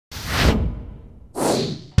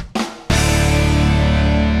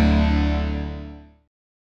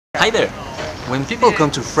Hi there! When people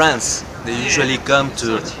come to France, they usually come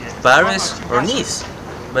to Paris or Nice.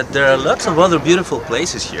 But there are lots of other beautiful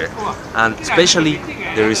places here, and especially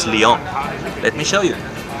there is Lyon. Let me show you.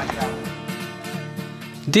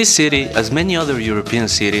 This city, as many other European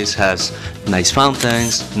cities, has nice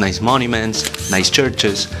fountains, nice monuments, nice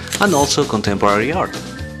churches, and also contemporary art.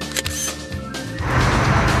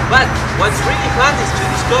 But what's really fun is to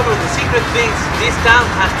discover the secret things this town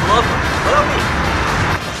has to offer. Follow me!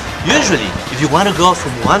 Usually, if you want to go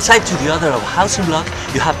from one side to the other of a housing block,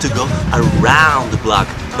 you have to go around the block.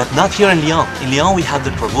 But not here in Lyon. In Lyon we have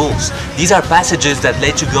the parvulles. These are passages that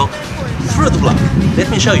let you go through the block.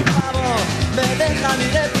 Let me show you.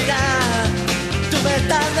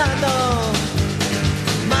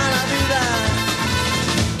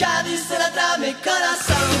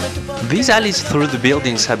 These alleys through the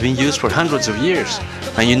buildings have been used for hundreds of years.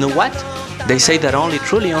 And you know what? They say that only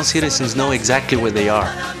true Lyon citizens know exactly where they are.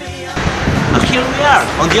 And here we are,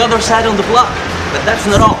 on the other side of the block. But that's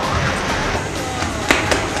not all.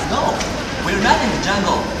 No, we're not in the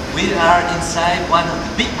jungle. We are inside one of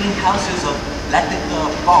the big greenhouses of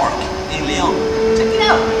Lyon Park in Lyon. Check it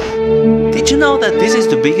out! Did you know that this is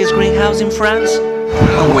the biggest greenhouse in France?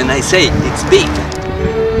 And when I say it's big,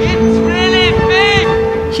 it's really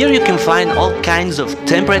big! Here you can find all kinds of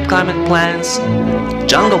temperate climate plants,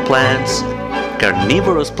 jungle plants,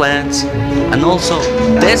 carnivorous plants, and also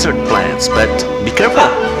desert plants, but be careful!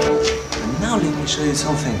 And now let me show you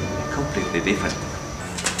something completely different.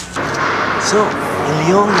 So, in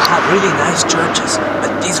Lyon you have really nice churches, but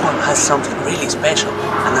this one has something really special,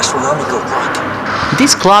 an astronomical clock.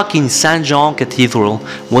 This clock in Saint-Jean Cathedral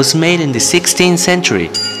was made in the 16th century,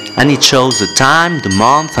 and it shows the time, the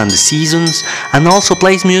month and the seasons, and also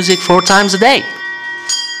plays music 4 times a day.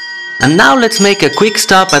 And now let's make a quick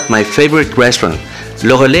stop at my favorite restaurant,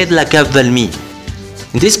 Le Relais de la Cave Valmy.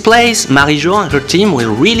 In this place, Marie-Jo and her team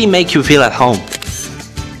will really make you feel at home.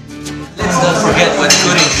 Let's not forget what's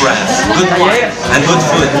good in France. Good wine and good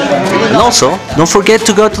food. And also, don't forget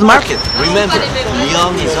to go to the market. Remember,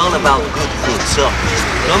 Lyon is all about good food, so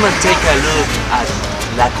come and take a look at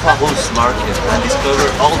La Croix-Rousse market and discover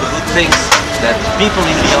all the good things that people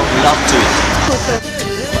in Lyon love to eat.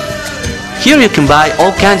 Here you can buy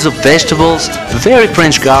all kinds of vegetables, very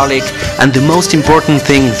French garlic, and the most important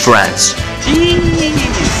thing in France,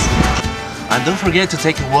 cheese! And don't forget to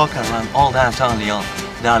take a walk around all downtown Lyon.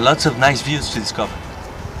 There are lots of nice views to discover.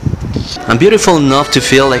 And beautiful enough to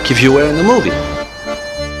feel like if you were in a movie.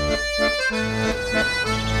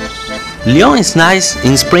 Lyon is nice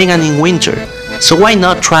in spring and in winter, so why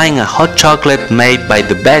not trying a hot chocolate made by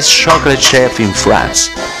the best chocolate chef in France?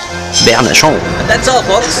 Bernachon. And that's all,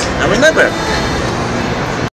 folks. And remember,